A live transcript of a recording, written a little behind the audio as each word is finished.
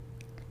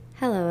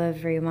Hello,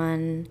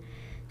 everyone.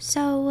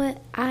 So,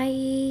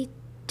 I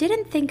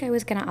didn't think I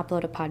was going to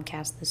upload a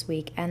podcast this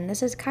week, and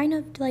this is kind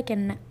of like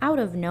an out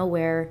of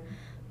nowhere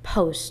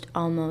post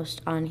almost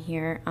on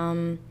here.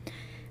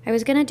 I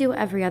was going to do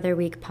every other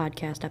week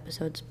podcast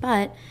episodes,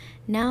 but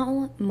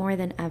now more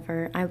than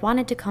ever, I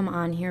wanted to come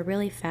on here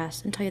really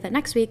fast and tell you that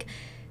next week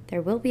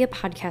there will be a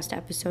podcast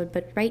episode,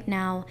 but right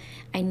now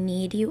I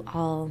need you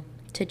all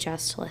to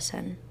just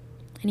listen.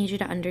 I need you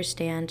to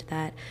understand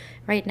that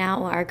right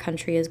now our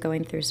country is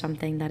going through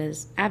something that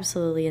is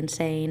absolutely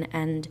insane.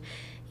 And,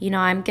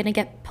 I'm going to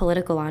get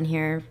political on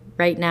here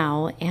right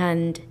now.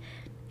 And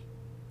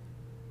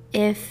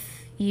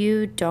if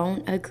you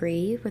don't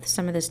agree with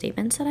some of the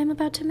statements that I'm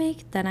about to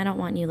make, then I don't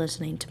want you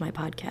listening to my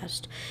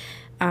podcast.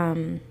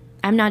 I'm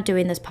not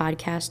doing this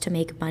podcast to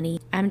make money.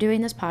 I'm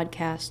doing this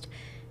podcast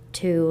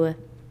to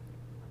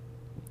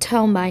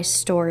tell my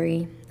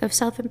story of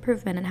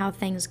self-improvement and how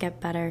things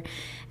get better.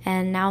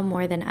 And now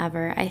more than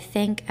ever, I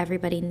think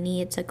everybody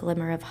needs a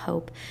glimmer of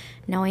hope,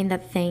 knowing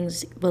that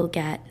things will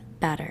get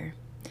better.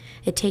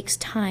 It takes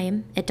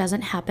time. It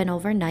doesn't happen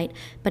overnight,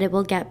 but it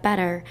will get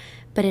better.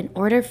 But in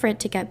order for it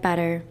to get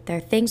better, there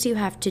are things you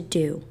have to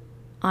do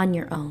on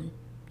your own.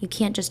 You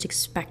can't just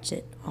expect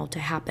it all to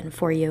happen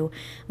for you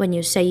when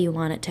you say you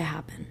want it to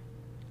happen.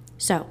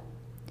 So,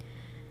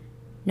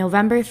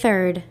 November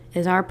 3rd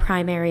is our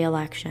primary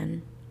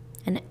election.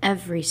 And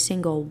every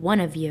single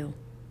one of you,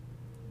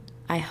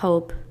 I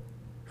hope,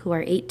 who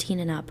are 18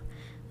 and up,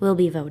 will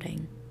be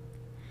voting.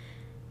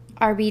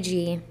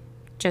 RBG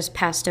just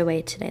passed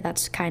away today.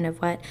 That's kind of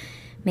what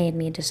made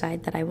me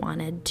decide that I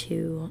wanted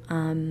to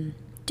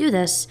do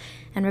this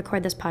and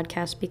record this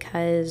podcast,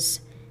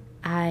 because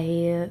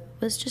I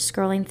was just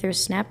scrolling through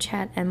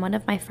Snapchat and one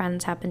of my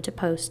friends happened to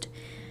post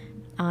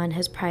on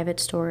his private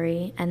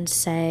story and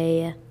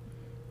say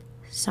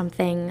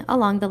something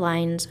along the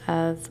lines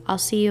of, "I'll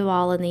see you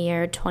all in the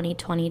year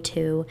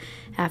 2022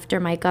 after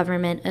my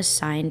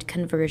government-assigned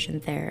conversion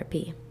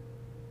therapy."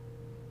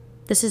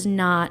 This is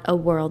not a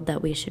world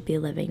that we should be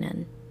living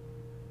in.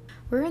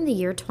 We're in the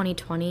year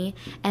 2020,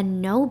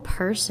 and no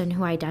person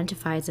who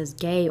identifies as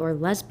gay or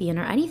lesbian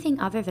or anything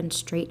other than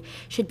straight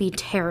should be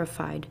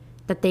terrified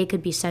that they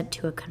could be sent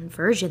to a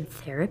conversion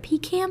therapy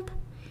camp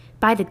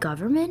by the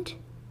government.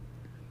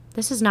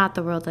 This is not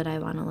the world that I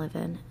want to live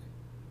in.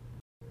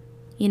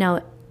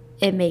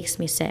 It makes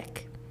me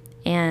sick.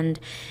 And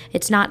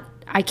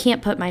I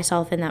can't put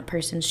myself in that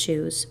person's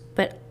shoes,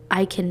 but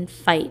I can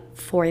fight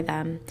for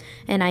them,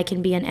 and I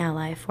can be an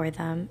ally for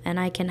them, and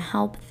I can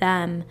help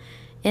them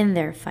in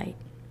their fight.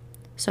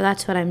 So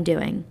that's what I'm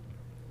doing.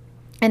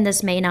 And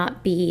this may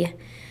not be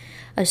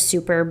a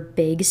super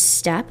big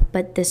step,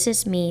 but this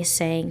is me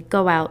saying,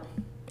 go out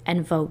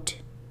and vote.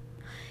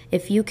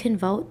 If you can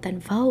vote, then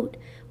vote.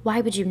 Why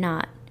would you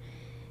not?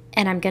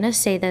 And I'm going to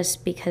say this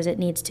because it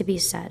needs to be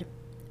said.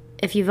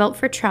 If you vote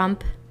for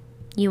Trump,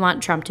 you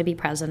want Trump to be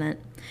president.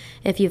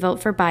 If you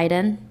vote for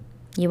Biden,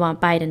 you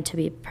want Biden to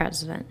be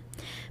president.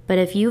 But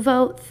if you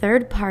vote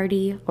third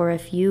party, or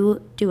if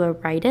you do a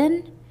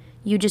write-in,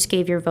 you just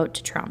gave your vote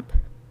to Trump.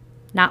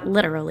 Not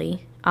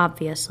literally,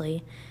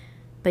 obviously,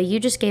 but you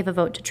just gave a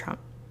vote to Trump.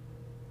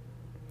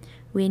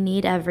 We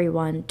need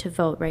everyone to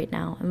vote right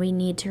now, and we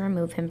need to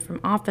remove him from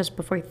office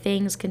before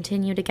things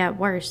continue to get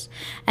worse.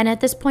 And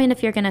at this point,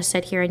 if you're going to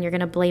sit here and you're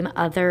going to blame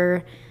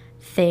other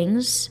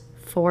things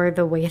for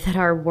the way that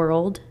our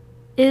world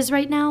is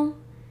right now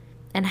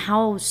and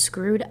how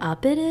screwed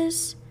up it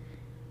is,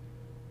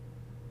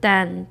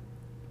 then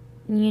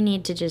you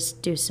need to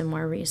just do some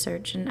more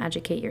research and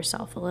educate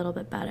yourself a little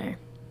bit better.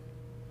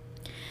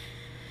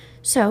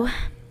 So,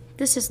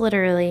 this is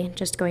literally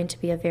just going to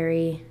be a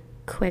very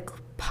quick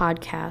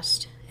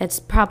podcast.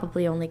 It's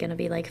probably only going to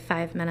be like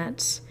 5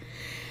 minutes.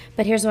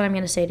 But here's what I'm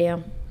going to say to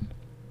you.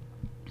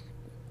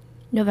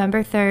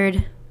 November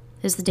 3rd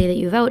is the day that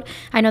you vote.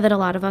 I know that a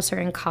lot of us are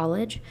in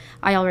college.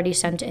 I already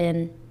sent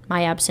in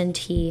my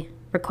absentee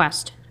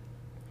request.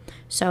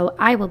 So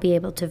I will be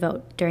able to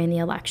vote during the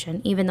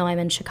election, even though I'm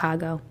in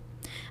Chicago.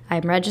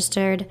 I'm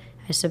registered.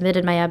 I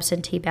submitted my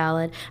absentee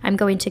ballot. I'm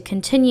going to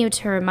continue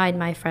to remind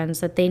my friends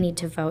that they need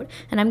to vote,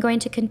 and I'm going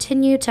to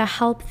continue to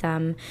help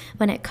them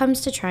when it comes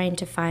to trying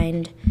to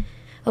find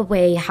a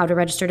way how to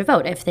register to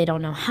vote if they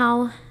don't know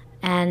how.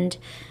 And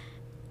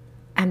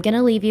I'm going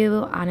to leave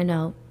you on a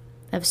note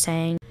of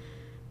saying,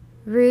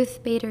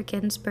 Ruth Bader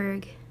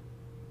Ginsburg,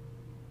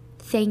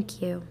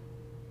 thank you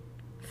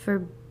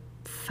for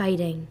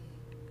fighting.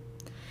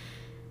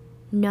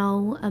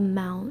 No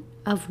amount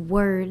of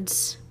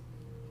words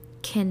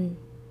can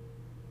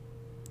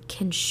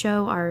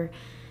show our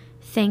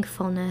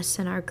thankfulness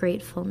and our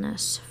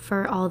gratefulness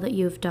for all that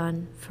you've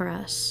done for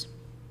us.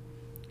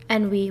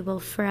 And we will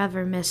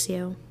forever miss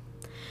you.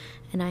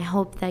 And I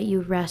hope that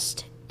you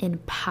rest in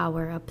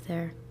power up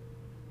there.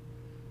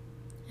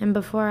 And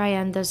before I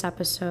end this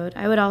episode,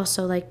 I would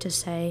also like to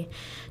say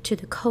to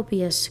the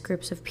copious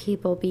groups of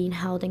people being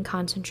held in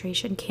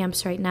concentration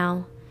camps right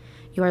now,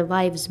 your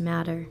lives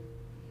matter.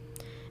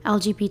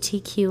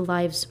 LGBTQ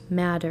lives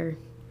matter.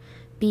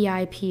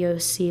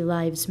 BIPOC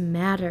lives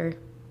matter.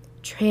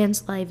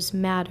 Trans lives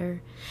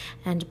matter,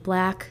 and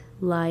Black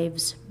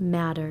lives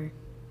matter.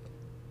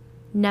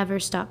 Never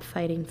stop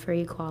fighting for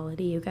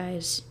equality, you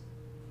guys.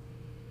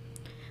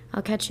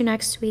 I'll catch you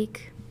next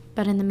week,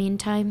 but in the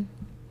meantime,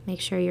 make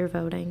sure you're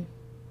voting.